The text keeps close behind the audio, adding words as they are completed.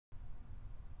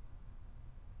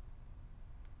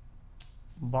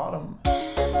bottom.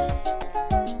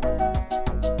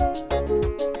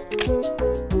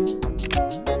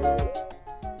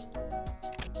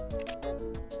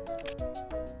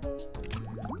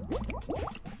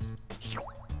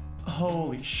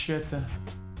 Holy shit.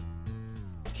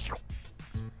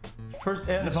 First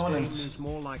end opponent. This game is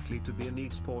more likely to be an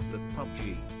e-sport than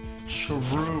PUBG.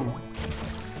 True.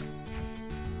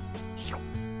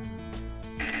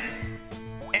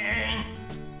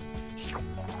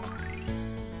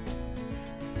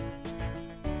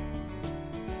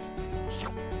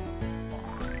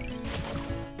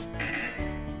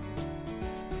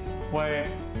 Wait.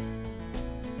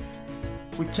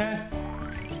 We can't.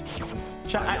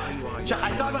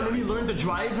 I thought about maybe learn to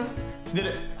drive. Did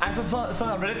it? I saw something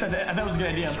on Reddit. I thought it was a good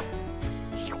idea.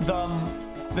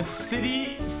 The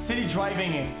city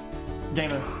driving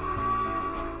game.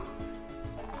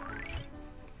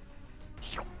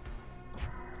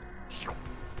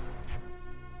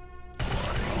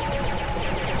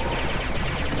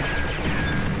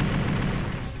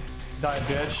 Die,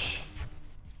 bitch.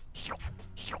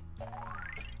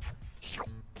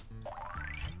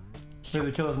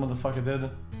 Really kill this motherfucker, dude.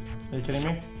 Are you kidding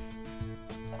me?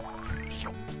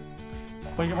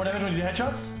 Wait, you get more damage when you do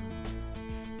headshots?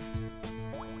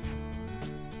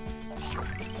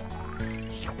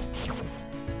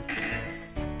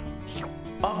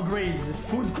 Upgrades,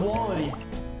 food quality.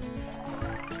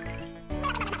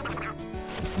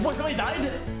 What, somebody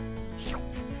died?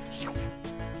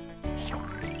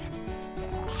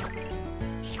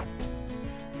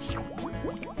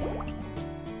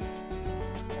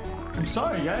 I'm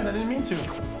sorry, guys, I didn't mean to.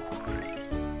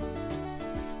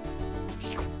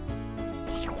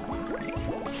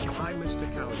 Hi, Mr.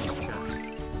 Cow's chat.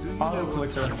 Do you Auto know what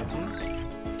clicker. time it is?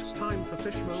 It's time for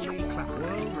Fishmoli Clap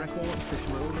World Record.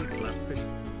 Fishmoli Clap Fish.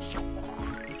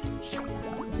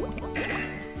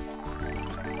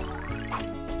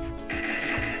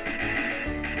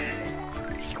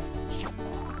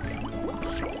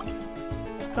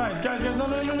 Guys, no.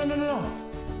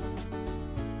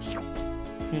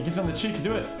 He gets me on the cheek,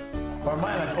 do it. Or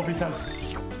mine at Opie's house.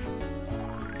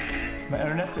 My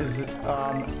internet is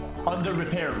under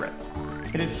repair.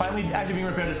 It is finally actually being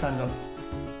repaired this time though.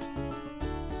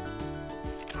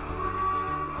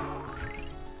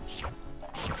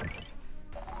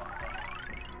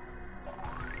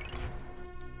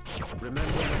 Remember.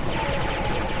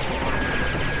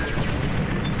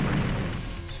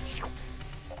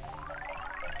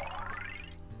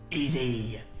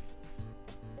 Easy.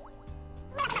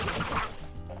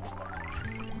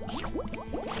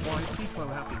 White people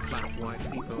happy clap,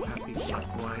 white people happy clap,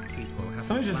 white people happy.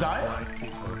 Somebody just died? White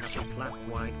people happy clap,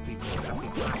 white people happy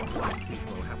clap, white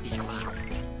people happy clap.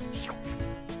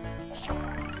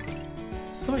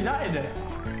 Somebody died.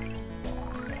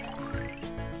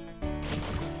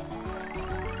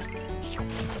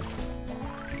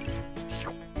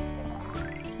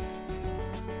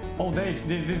 Oh,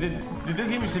 this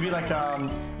game used to be like, I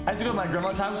used to go to my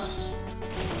grandma's house,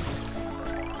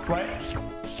 right?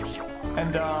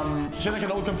 And she had like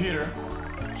an old computer.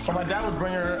 But my dad would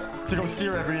bring her to go see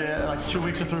her every like 2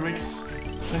 weeks or 3 weeks.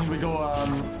 Then we go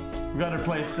at her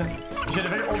place. She had a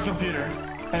very old computer,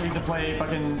 and we used to play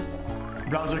fucking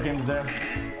browser games there.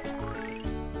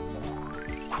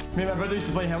 Me and my brother used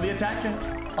to play Heli Attack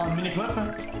on Miniclip,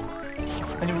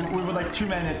 and we would like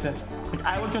two-man it. Like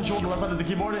I would control the left side of the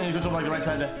keyboard, and he would control like the right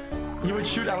side. He would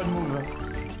shoot, I would move.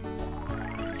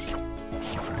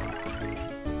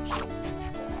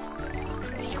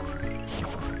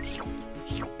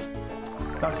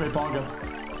 That's great Ponga.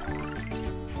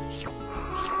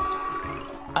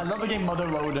 I love the game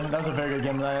Motherload. That was a very good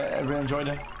game. I really enjoyed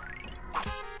it.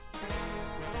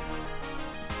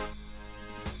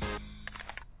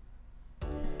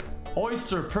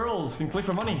 Oyster pearls can click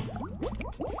for money.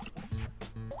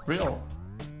 Real.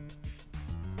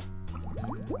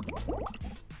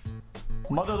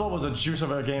 Motherload was a juice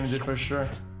of a game, dude, for sure.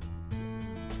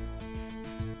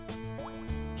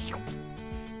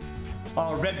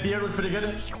 Oh, Red Beard was pretty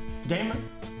good. Game.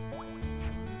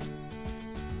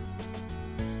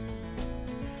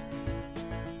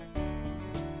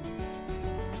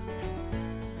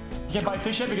 You can't buy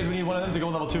fish yet because we need one of them to go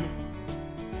level 2.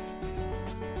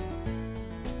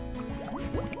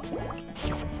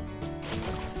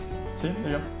 See?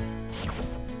 There you go.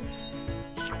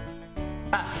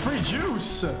 Ah, free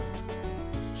juice!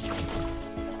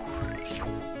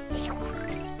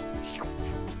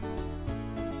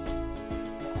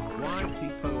 White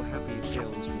people happy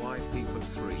kills white people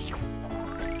 3.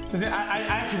 I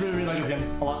actually really like this game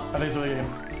a lot. I think it's a really good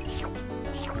game.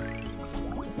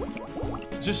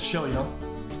 It's just chill, you know?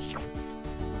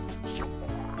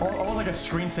 Almost like a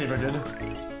screensaver, dude.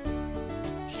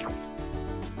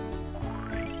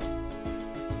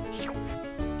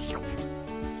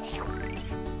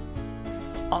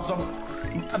 Also,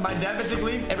 my dad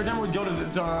basically, every time we'd go to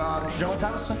grandma's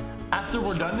house, after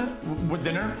we're done with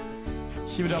dinner,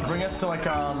 he would bring us to like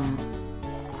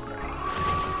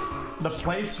the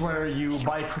place where you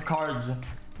buy cards.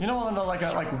 You know, one of the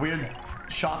like weird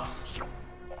shops.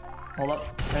 Hold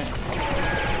up. Hey.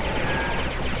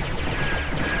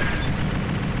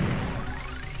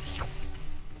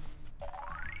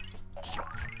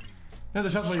 You know the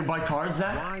shops where you buy cards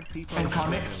at? And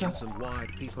comics? And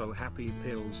white people happy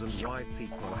pills and white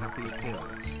people happy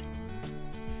pills.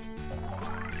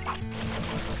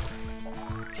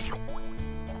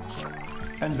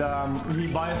 And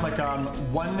he buys like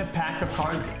 1 pack of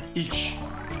cards each.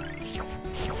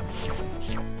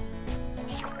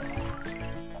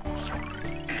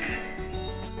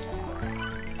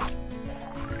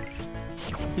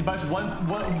 He buys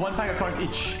one pack of cards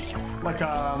each. Like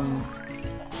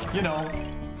you know,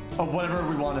 of whatever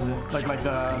we wanted, like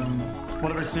the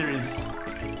whatever series.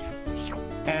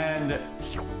 And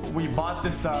we bought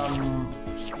this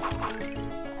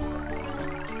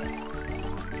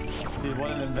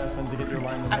what an investment to get your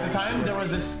line. At the time, there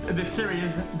was this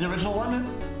series, the original one,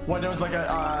 where there was like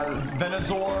a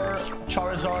Venusaur,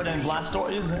 Charizard, and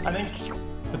Blastoise. I think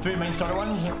the 3 main starter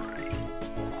ones.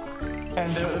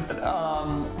 And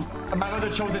my mother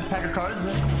chose this pack of cards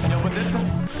and opened it,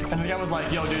 and the guy was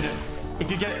like, "Yo, dude, if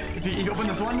you open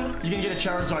this one, you can get a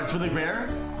Charizard. It's really rare,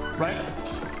 right?"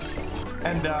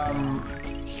 And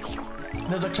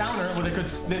there's a counter where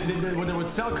they would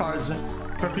sell cards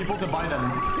for people to buy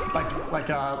them, like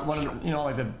one of the, you know,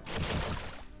 like the.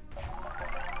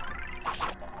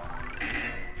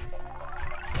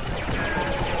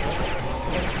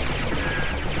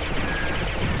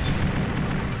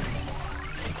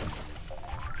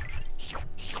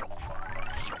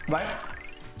 Right?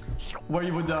 Where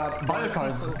you would buy the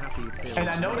cards, and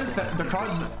I noticed that the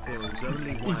cards.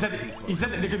 He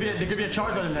said there could be a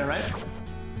Charizard in there, right?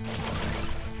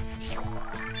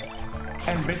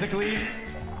 And basically,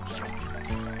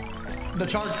 the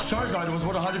Charizard was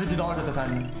worth $150 at the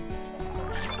time.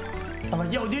 I was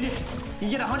like, "Yo, dude, you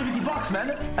get $150,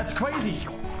 man. That's crazy,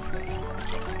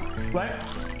 right?"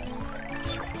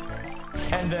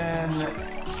 And then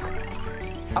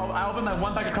I opened my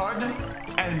 1 pack of card.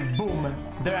 And boom,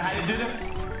 there I had it, dude.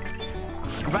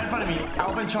 Right in front of me, I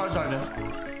opened Charizard.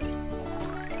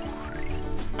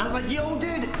 I was like, "Yo,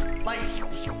 dude!" Like,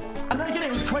 I'm not kidding,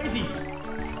 it was crazy.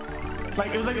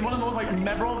 Like, it was like one of the most like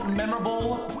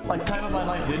memorable like time of my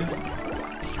life, dude.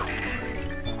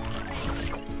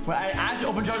 When I actually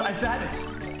opened Charizard, I still have it.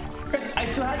 Guys, I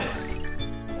still have it.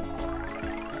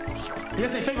 You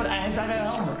guys say fake, but I have it at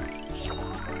home.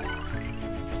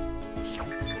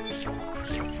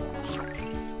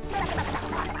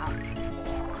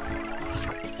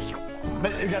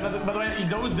 But by the way,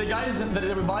 those the guys that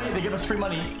we buy, they give us free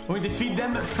money. We need to feed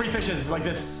them free fishes like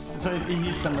this, so he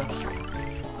eats them.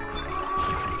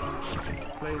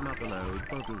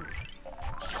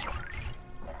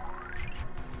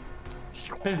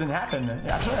 Things didn't happen.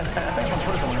 Yeah, actually, I think it's on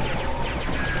Twitter somewhere.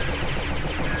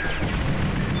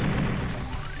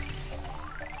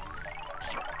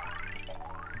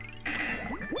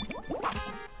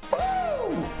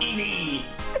 Woo! Easy.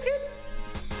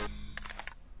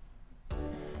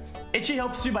 Itchy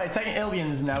helps you by attacking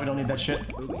aliens. Now we don't need that shit.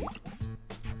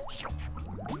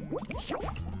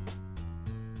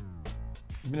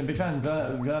 I've been a big fan.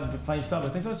 Glad to find you sub. I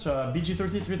think that's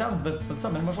BG303000 for the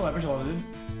sub, man. Much love. I appreciate it, dude.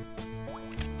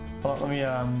 Hold on, let me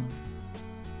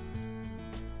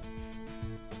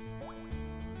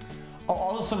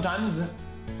Also, sometimes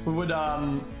we would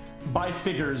buy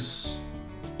figures.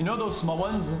 You know those small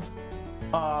ones?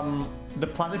 The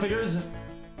plastic figures?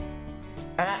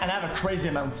 And I have a crazy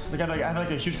amount. Like I have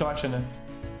like a huge collection.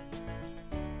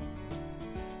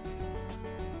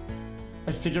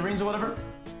 Like figurines or whatever.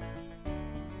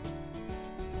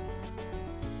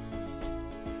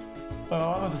 Oh,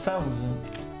 I don't know the sounds.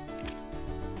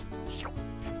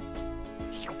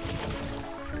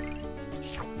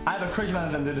 I have a crazy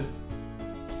amount of them, dude.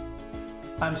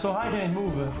 I'm so high I can't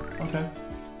move. Okay.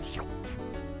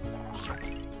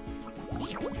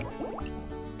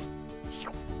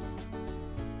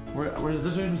 Where's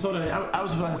this from soda? I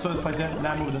was from soda's place, yeah.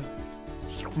 Now I moved it.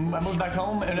 I moved back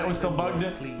home and it was still bugged.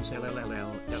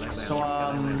 So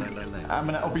I'm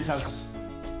in Opie's house.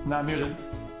 Now I'm muted.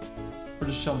 We're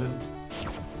just chilling, dude.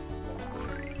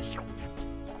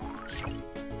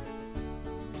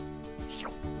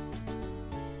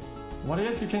 What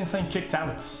is you can saying kicked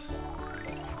out?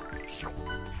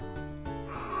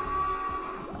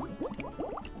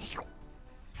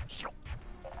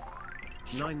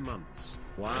 9 months.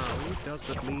 Wow, does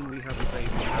that mean we have a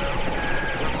baby now?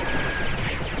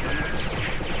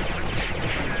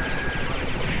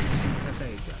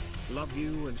 Love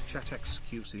you and chat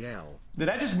xQcOW. Did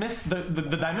I just miss the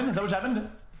diamond? Is that what happened?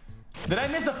 Did I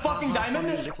miss the fucking diamond?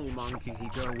 Little monkey he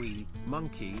go wee.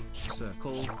 Monkey,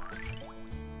 circle.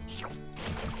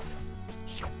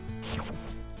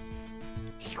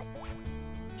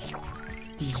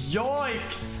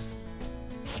 Yikes!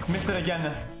 Missed it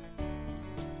again.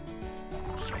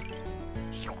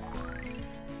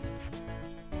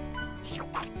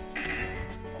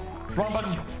 Wrong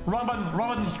button, wrong button, wrong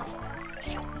button.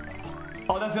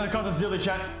 Oh, that's gonna cause us daily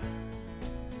chat.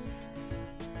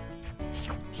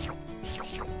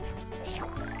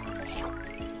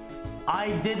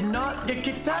 I did not get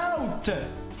kicked out.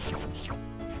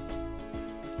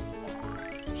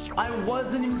 I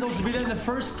wasn't even supposed to be there in the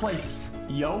first place.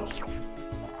 Yo.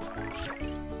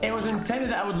 It was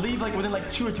intended that I would leave like within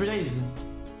like 2 or 3 days.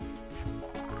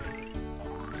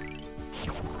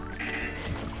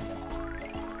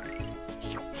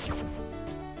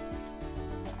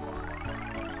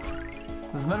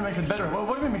 This meta makes it better. What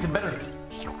do you mean makes it better?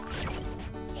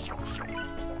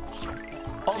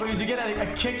 Oh, because you get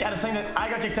a kick out of saying that I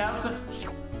got kicked out?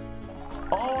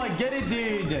 Oh, I get it,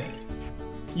 dude.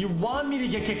 You want me to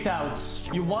get kicked out.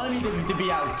 You want me to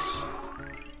be out.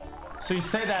 So you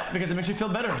say that because it makes you feel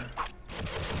better.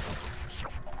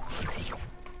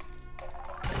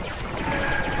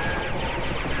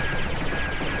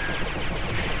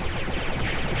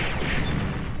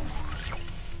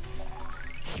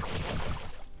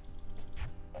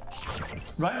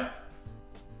 Right?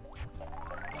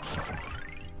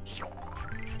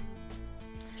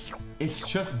 It's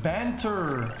just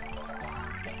banter.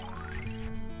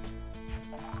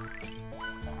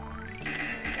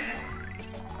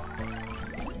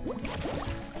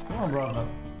 Come on, brother.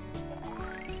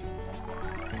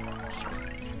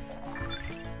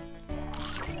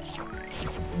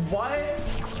 Why?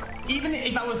 Even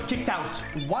if I was kicked out,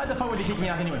 why the fuck would he kick me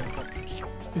out anyway?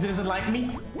 Because he doesn't like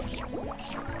me?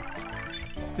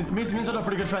 It means we're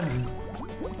pretty good friends.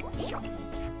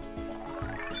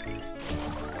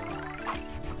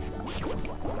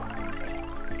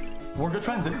 We're good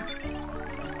friends, dude.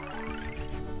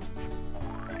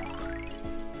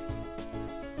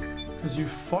 Because you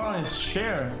fart on his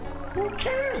chair. Who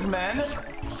cares, man?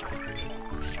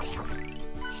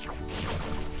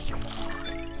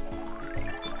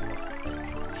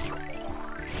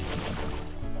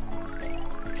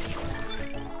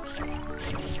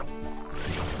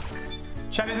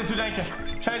 Chat is too dank.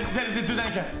 Chat is too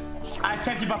dank. I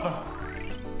can't keep up.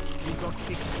 You got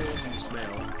kicked cause you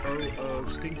smell. Oh,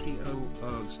 stinky,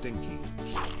 oh, stinky.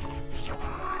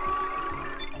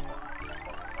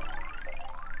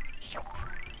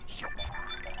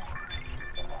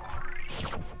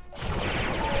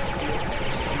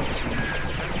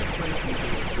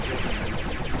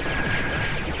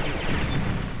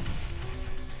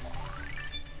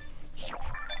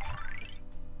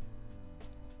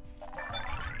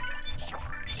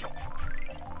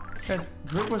 Guys,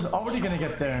 Greg was already gonna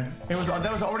get there. That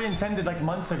was already intended like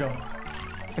months ago.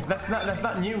 If that's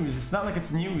not news. It's not like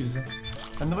it's news.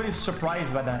 And nobody's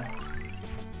surprised by that.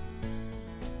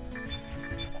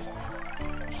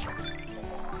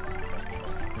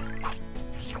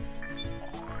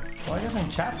 Why are you guys in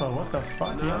Kappa? What the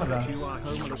fuck are you on about? If you are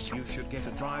homeless, you should get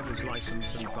a driver's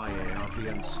license and buy ARV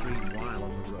and stream while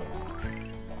on the road.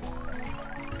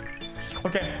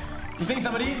 Okay, you think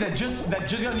somebody that just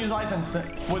got a new license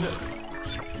would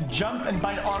jump and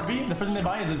buy an RV? The first thing they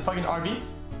buy is a fucking RV?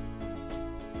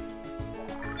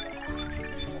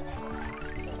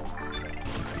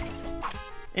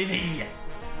 Easy.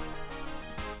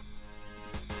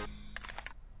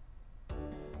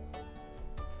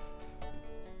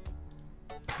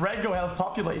 Prego helps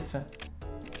populate.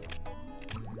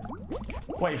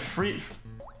 Wait, free.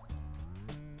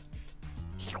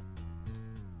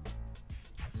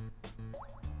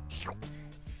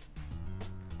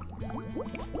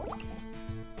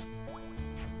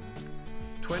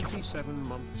 "27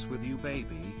 months with you,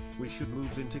 baby. We should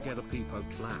move in together, people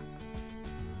clap."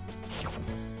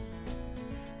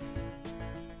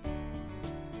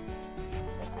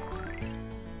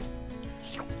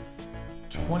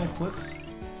 +20.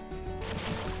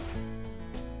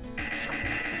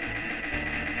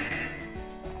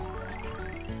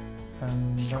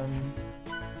 And then,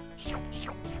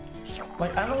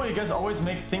 like, I don't know why you guys always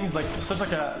make things like such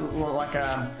like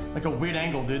a weird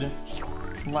angle, dude.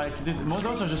 Like, dude, most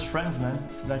of us are just friends, man.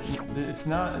 It's like, it's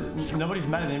not, nobody's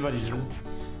mad at anybody, dude.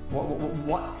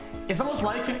 What? It's almost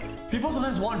like people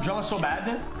sometimes want drama so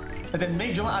bad and then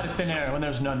make drama out of thin air when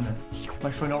there's none.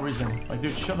 Like, for no reason. Like,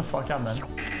 dude, shut the fuck up, man.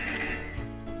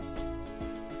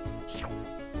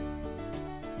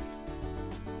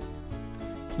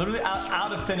 Literally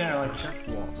out of thin air, like. Chat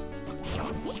what?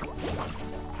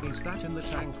 Is that in the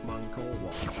tank, monk, or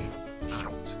what?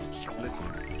 Out. Little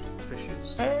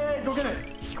fishes. Hey, go get it!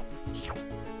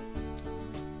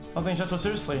 Something just so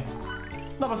seriously.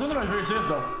 No, but some of them are very serious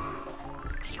though.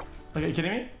 Like, are you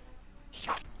kidding me?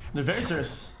 They're very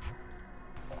serious.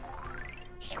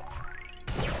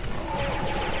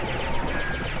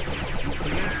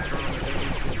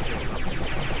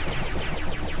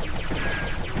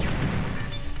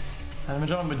 I'm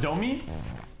drama Madomi?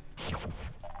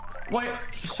 Wait,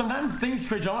 sometimes things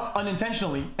create drama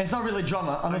unintentionally, and it's not really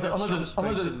drama unless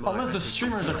the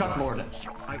streamers are cucklord.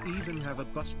 I even have a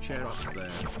bus chair up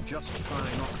there. Just try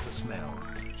not to smell.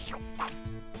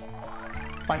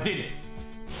 I did it.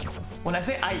 When I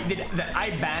say I did that,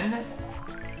 I ban.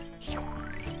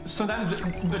 Sometimes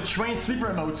the train sleeper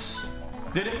emotes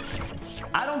did it.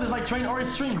 I don't dislike train or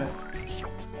his stream.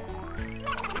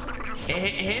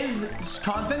 His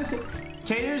content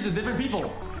caters to different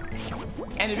people,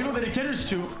 and the people that it caters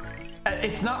to,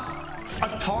 it's not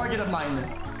a target of mine.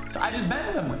 So I just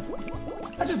banned them.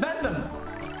 I just banned them.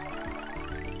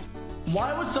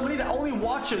 Why would somebody that only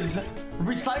watches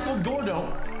Recycled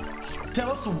Gordo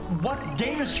tell us what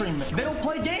game to stream? They don't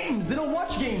play games. They don't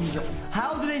watch games.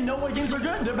 How do they know what games are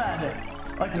good or bad?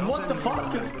 Like, what the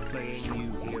fuck? Playing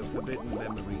Yu-Gi-Oh! Forbidden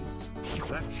Memories.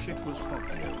 That shit was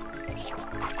popular.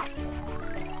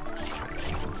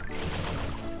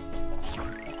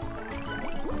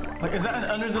 Like, is that an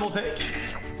unreasonable take?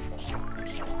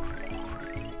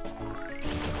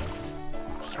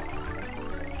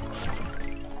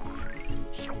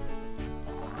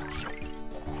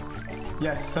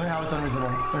 Yes, tell me how it's unreasonable.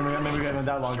 Maybe we have a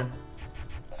dialogue.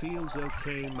 Feels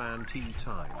okay, man. Tea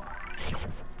time.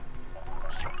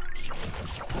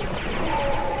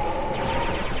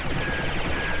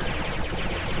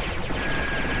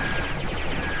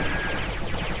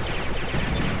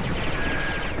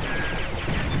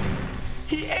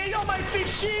 He ate all my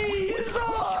fishies!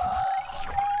 Oh!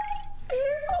 He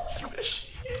ate all my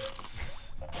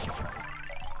fishies!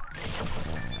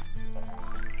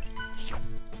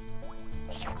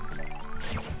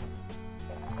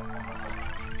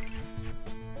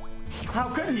 How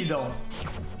could he though?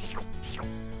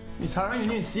 He's hiring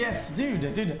new CS, dude.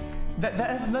 That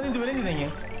has nothing to do with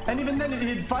anything. And even then, he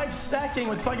did 5 stacking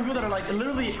with fucking people that are like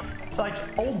literally like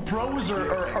old pros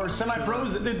or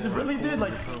semi-pros. It really did.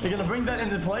 Like, you're gonna bring that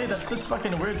into play? That's just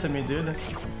fucking weird to me, dude.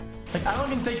 Like, I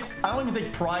don't even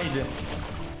take pride.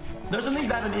 There's some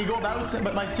things I have an ego about,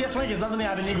 but my CS rank is not something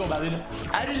I have an ego about, dude.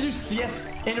 I just do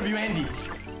CS interview Andy.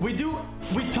 We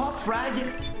top frag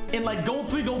in like gold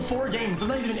 3, gold 4 games,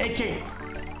 sometimes even 8K.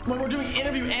 When we're doing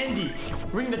interview Andy,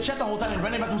 reading the chat the whole time and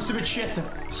ranting about some stupid shit.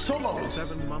 Solos.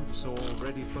 7 months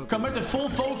already. Compared to full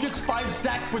focus 5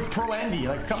 stack with pro Andy.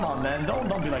 Like, come on, man. Don't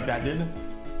be like that, dude.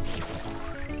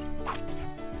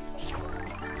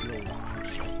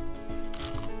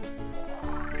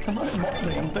 I'm not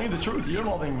molding. I'm telling you the truth. You're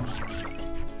molding.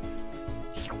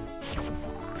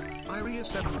 Iria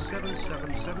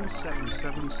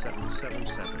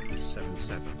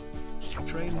 77777777777.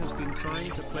 Train has been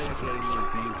trying to play a game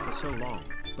with you for so long,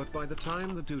 but by the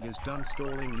time the dude is done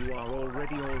stalling, you are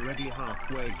already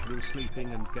halfway through sleeping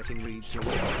and getting read to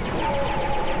win.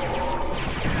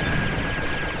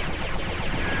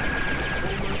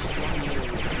 Almost 1 year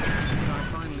ago, I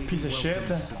finally Piece of shit.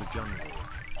 to the jungle.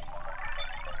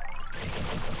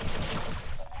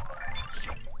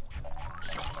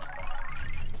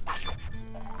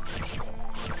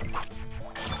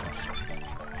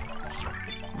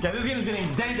 Yeah, this game is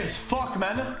getting dank as fuck,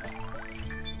 man.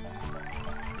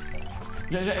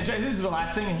 Yeah, this is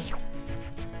relaxing.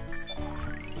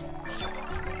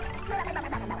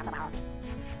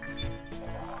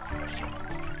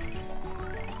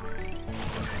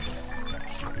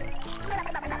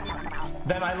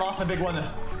 Damn, I lost a big one.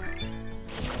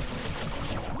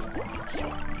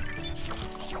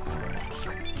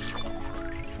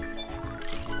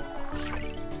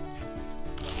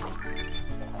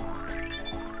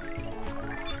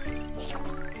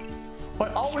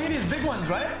 But all we need is big ones,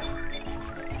 right?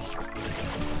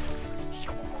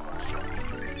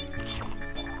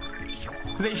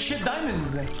 They shit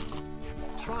diamonds.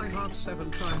 Try hard 7,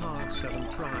 try hard 7,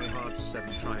 try hard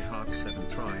 7, try hard 7,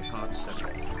 try hard 7.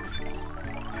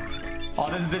 Oh,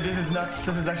 this is nuts.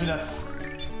 This is actually nuts.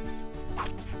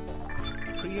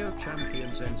 Trio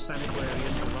champions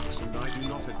Insaniquarium Deluxe, and I do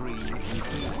not agree with you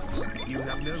feelings. You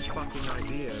have no fucking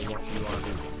idea what you are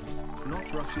doing.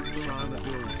 Not rushing banana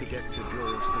build to get to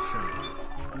Jaws the shark.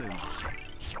 Noob.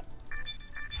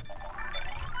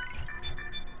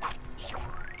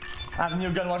 I have a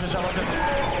new gun, watch this, watch this.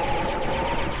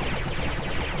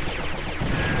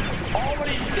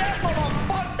 Already dead,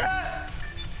 motherfucker!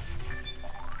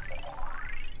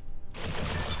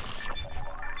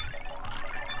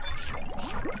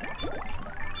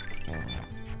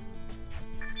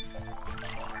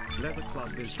 Leather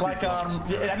club is like,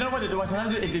 yeah, I know what it was.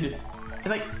 It's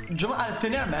like, jump out of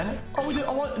thin air, man. All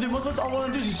I want to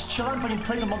do is just chill out and fucking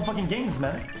play some motherfucking games,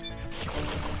 man.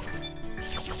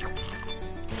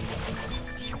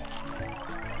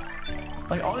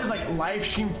 Like, all these, like, live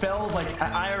stream fails, like,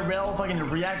 IRL, fucking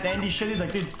React Andy shit,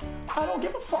 like, dude, I don't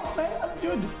give a fuck, man.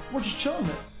 Dude, we're just chilling,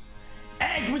 man.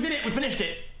 Egg, we did it, we finished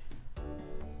it.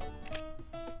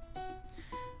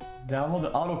 Download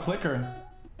the auto clicker.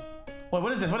 Wait,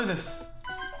 what is this? What is this?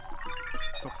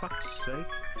 For fuck's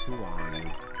sake, who are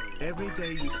you? Every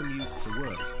day you commute to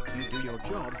work, you do your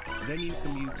job, then you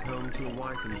commute home to a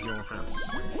wife and your house.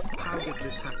 How did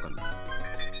this happen?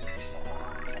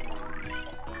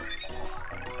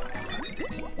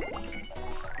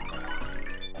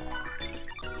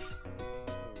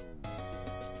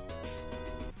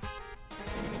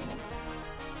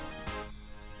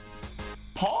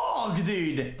 Pog,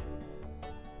 dude!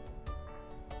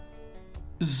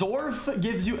 Zorf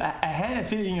gives you a hand at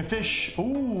feeding a fish.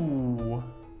 Ooh.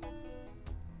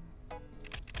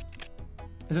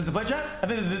 Is this the play chat? I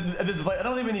think this is the play. I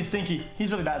don't even need Stinky.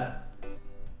 He's really bad.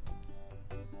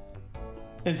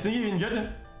 Is Stinky even good?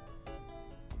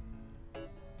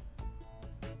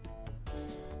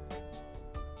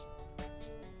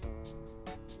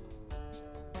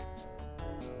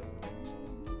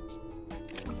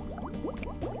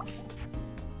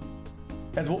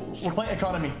 Guys, we're playing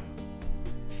economy.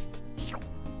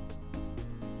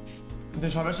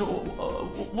 Finish harvest.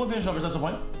 We'll finish harvest. That's the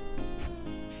point.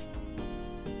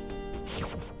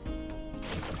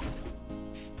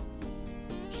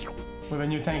 We have a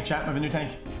new tank, chat. We have a new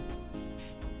tank.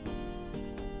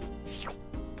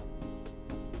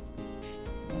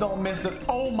 Don't miss the.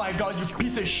 Oh my god, you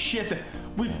piece of shit!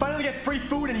 We finally get free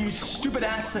food, and you stupid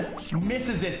ass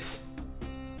misses it.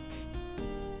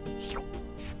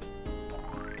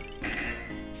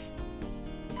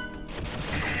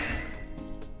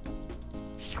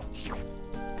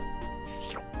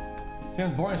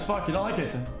 It's boring as fuck, you don't like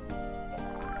it.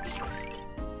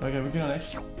 Okay, we can go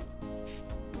next.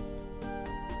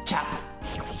 Cap!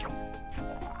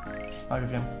 I like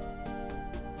this game.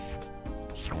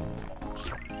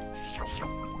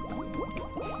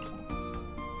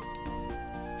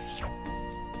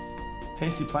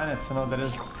 Tasty Planet, I know what that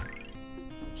is.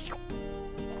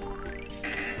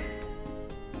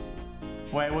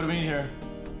 Wait, what do we need here?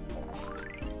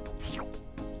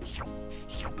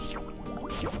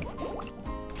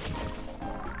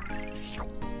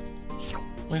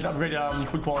 We need to upgrade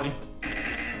food quality.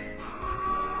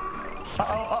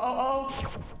 Uh-oh.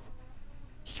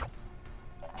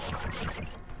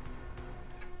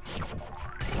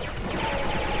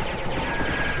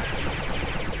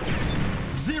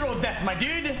 Zero death, my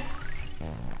dude!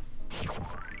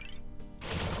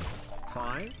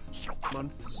 5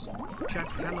 months. Chat,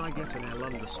 can I get an L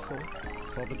underscore?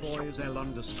 For the boys, L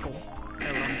underscore.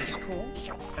 L underscore.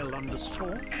 L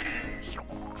underscore.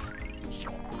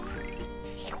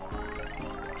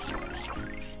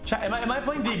 Chat, am I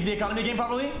playing the economy game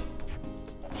properly?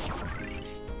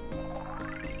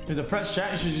 You're depressed,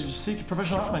 chat. You should just seek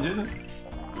professional help, my dude.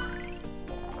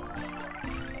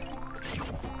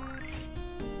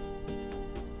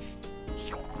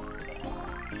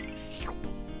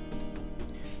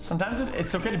 Sometimes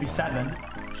it's okay to be sad, man.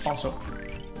 Also,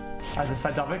 as a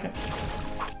side topic,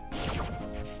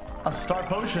 a star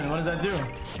potion. What does that do?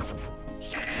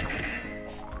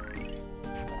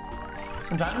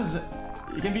 Sometimes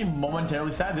you can be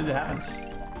momentarily sad that it happens.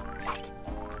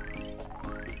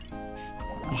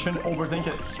 You shouldn't overthink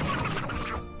it.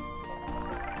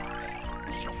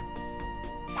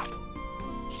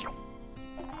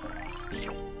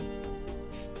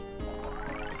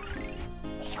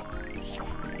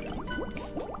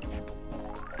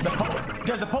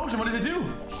 Guys, the potion, what does it do?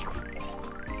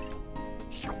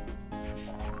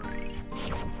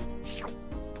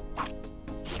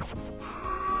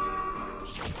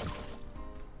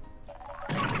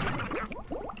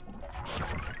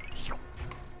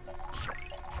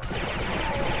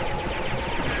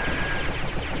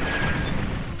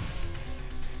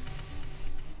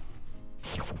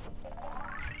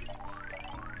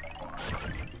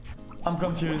 I'm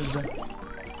confused.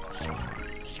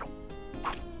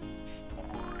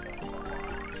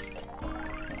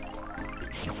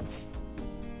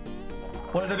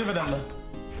 What did I do for them?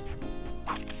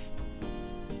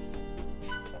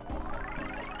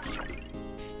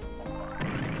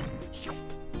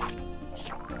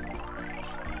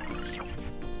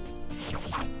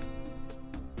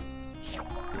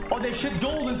 Oh, they shit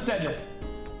gold instead.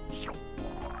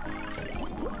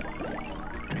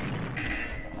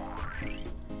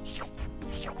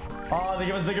 Oh, they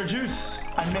give us bigger juice.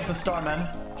 I missed a star,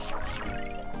 man.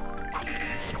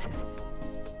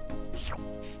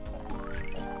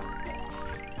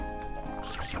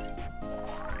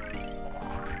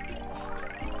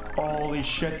 Holy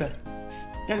shit.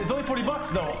 Yeah, it's only 40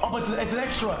 bucks though. Oh, but it's an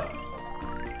extra.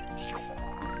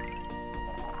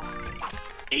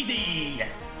 Easy.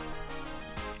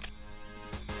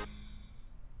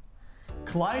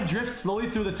 Clyde drifts slowly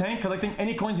through the tank, collecting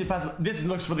any coins he passes. This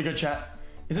looks really good, chat.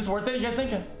 Is this worth it, you guys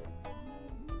think?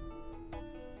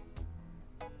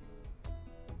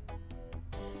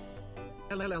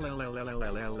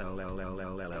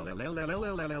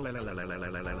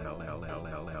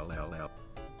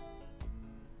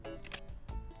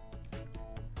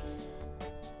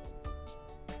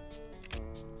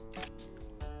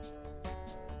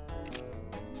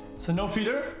 So no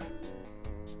feeder?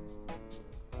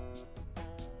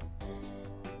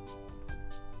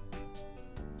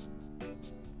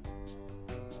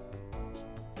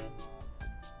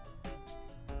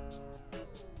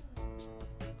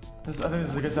 I think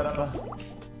this is a good setup.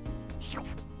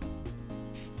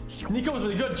 Nico was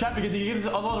really good, chat, because he gives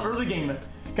us a lot of early game.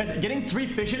 Guys, getting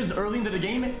 3 fishes early into the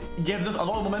game gives us a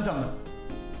lot of momentum.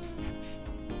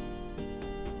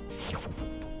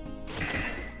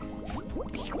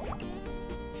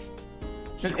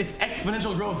 It's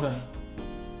exponential growth.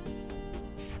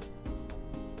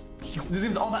 This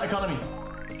game's all about economy.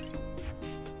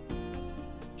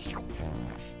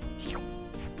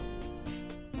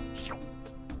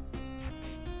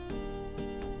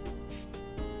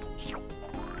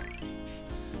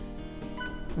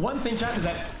 One thing, chat, is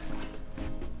that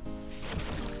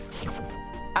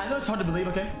I know it's hard to believe,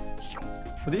 okay?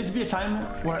 But there used to be a time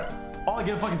where all I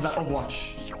give a fuck is about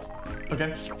Overwatch. Okay?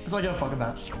 That's all I give a fuck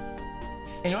about.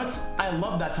 And you know what? I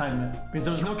love that time because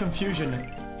there was no confusion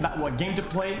about what game to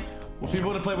play, what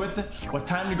people to play with, what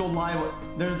time to go live.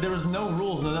 There was no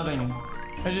rules, no nothing.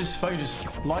 I just fucking just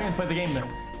log in and play the game, man.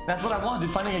 That's what I want, dude.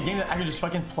 Finding a game that I can just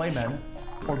fucking play, man.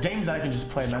 Or games that I can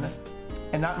just play, man.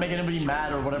 And not make anybody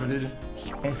mad or whatever, dude.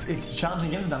 It's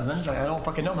challenging games sometimes, man. Like, I don't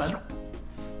fucking know, man.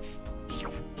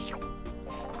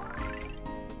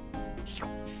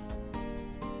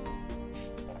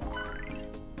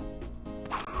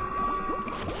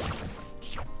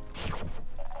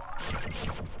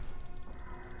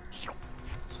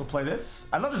 So play this.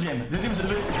 I love this game. This game's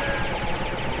really...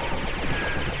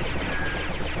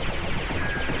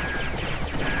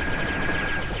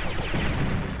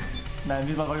 Man,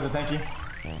 these motherfuckers are tanky.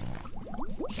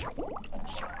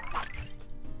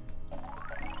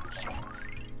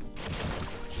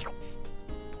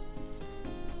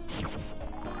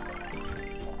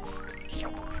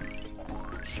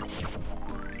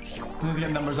 We need to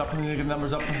get numbers up. We need to get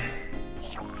numbers up.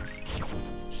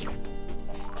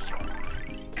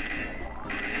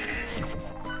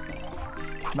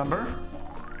 Remember?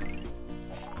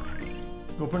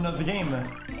 Go for another game.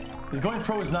 Going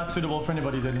pro is not suitable for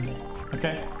anybody, dude.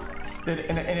 Okay?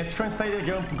 In its current state,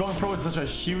 going pro is such a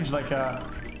huge, like,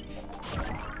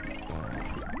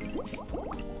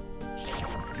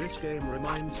 This game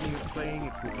reminds me of playing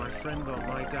it with my friend on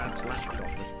my dad's laptop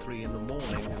at 3 in the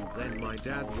morning and then my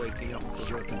dad waking up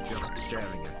for work and just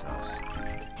staring at us.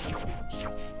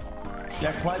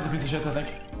 Yeah, Clyde's a piece of shit, I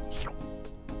think.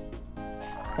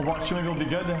 Watching will be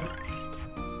good.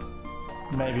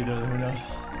 Maybe, dude, who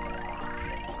knows?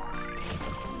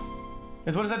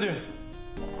 Yes, what does that do?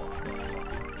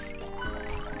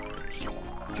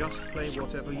 Just play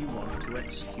whatever you want to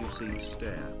xQc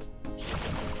stare.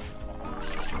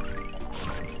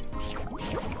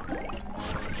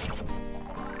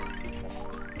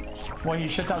 Well, he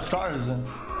shits out stars.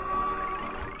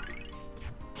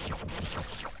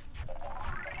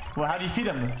 Well, how do you feed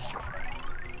him?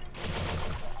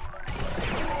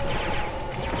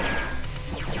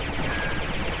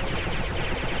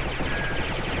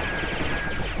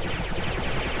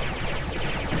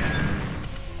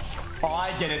 Oh,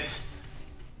 I get it.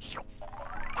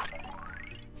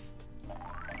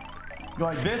 Go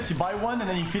like this, you buy one, and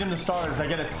then you feed him the stars. I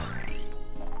get it.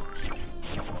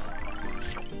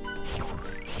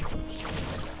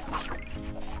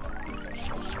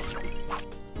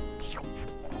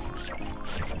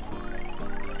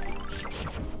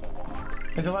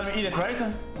 And to let me eat it,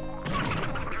 right?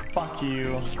 Fuck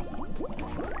you.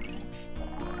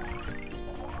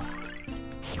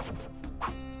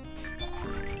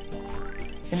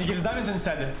 he gives diamonds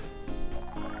instead.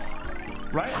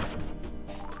 Right?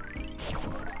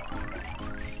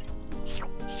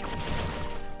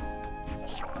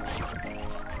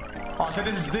 Oh, so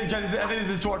this is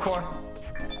too hardcore.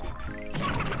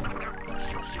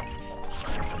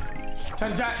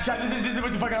 Chat, this is way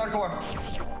too fucking hardcore.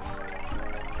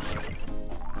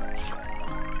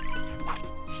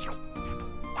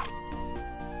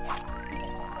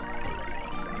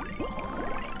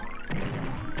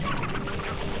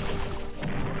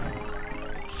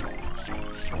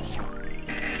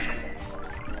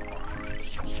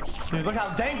 Dude, look how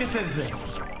dank this is.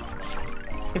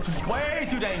 It's way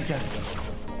too dank.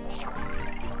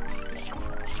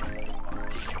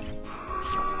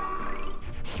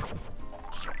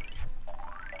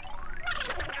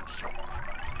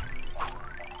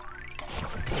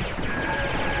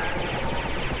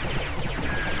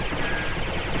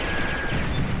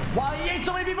 Why he ate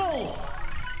so many people?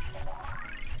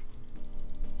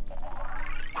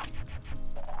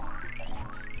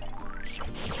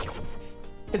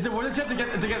 Is it worth it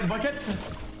to get buckets?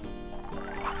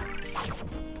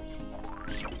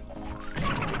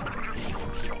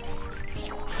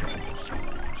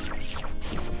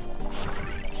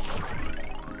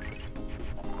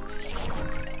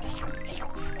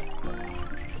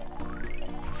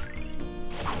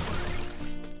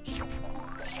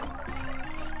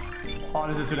 Oh,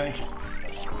 this is too dank.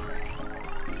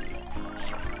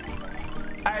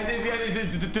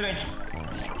 It's too dank.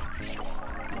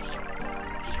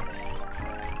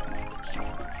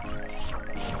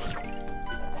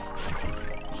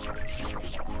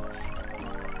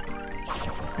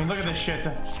 I mean, look at this shit.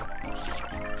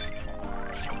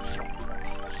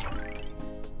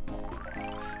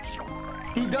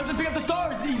 He doesn't pick up the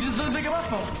stars. He just doesn't pick them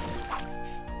up.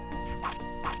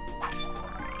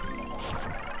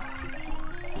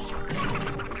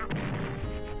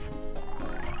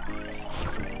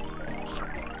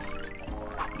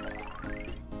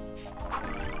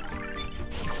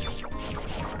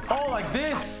 Oh, like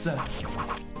this.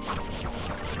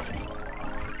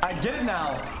 I get it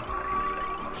now.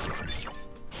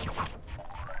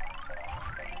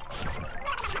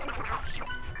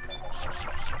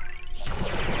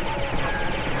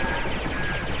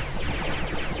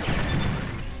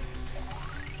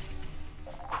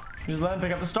 Just let him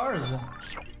pick up the stars.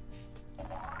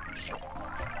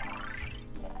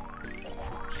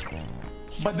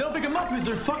 But they'll pick them up because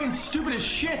they're fucking stupid as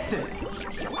shit.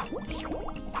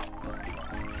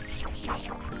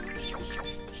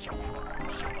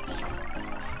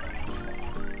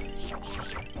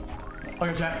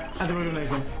 Okay, chat. I think we're doing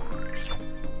next thing.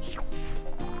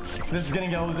 This is gonna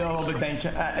get a little bit dank.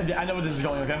 I know where this is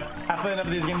going, okay? I played enough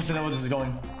of these games to know where this is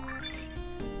going.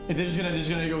 It's just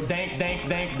gonna go dank, dank,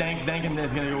 dank, dank, dank, and then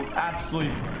it's gonna go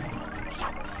absolutely.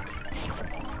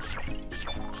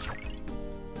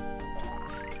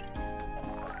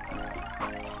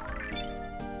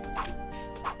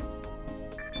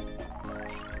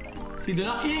 See, they're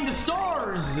not eating the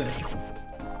stars!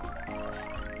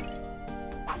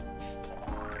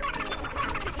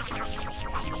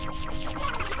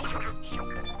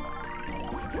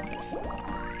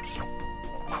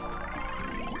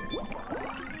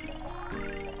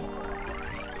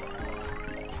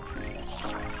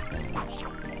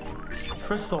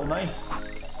 Crystal, nice.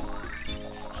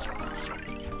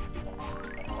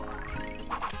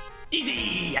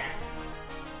 Easy!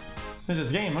 Finish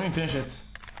this game, let me finish it.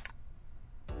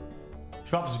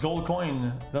 Drops gold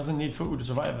coin, doesn't need food to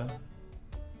survive.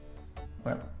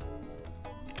 Okay.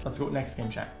 Let's go next game,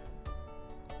 chat.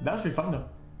 That was pretty fun though.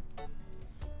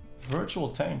 Virtual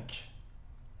tank.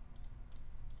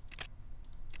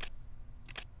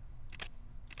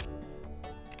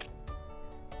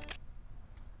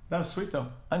 That was sweet though.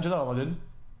 I enjoyed that a lot, dude.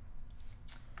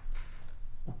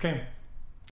 Okay.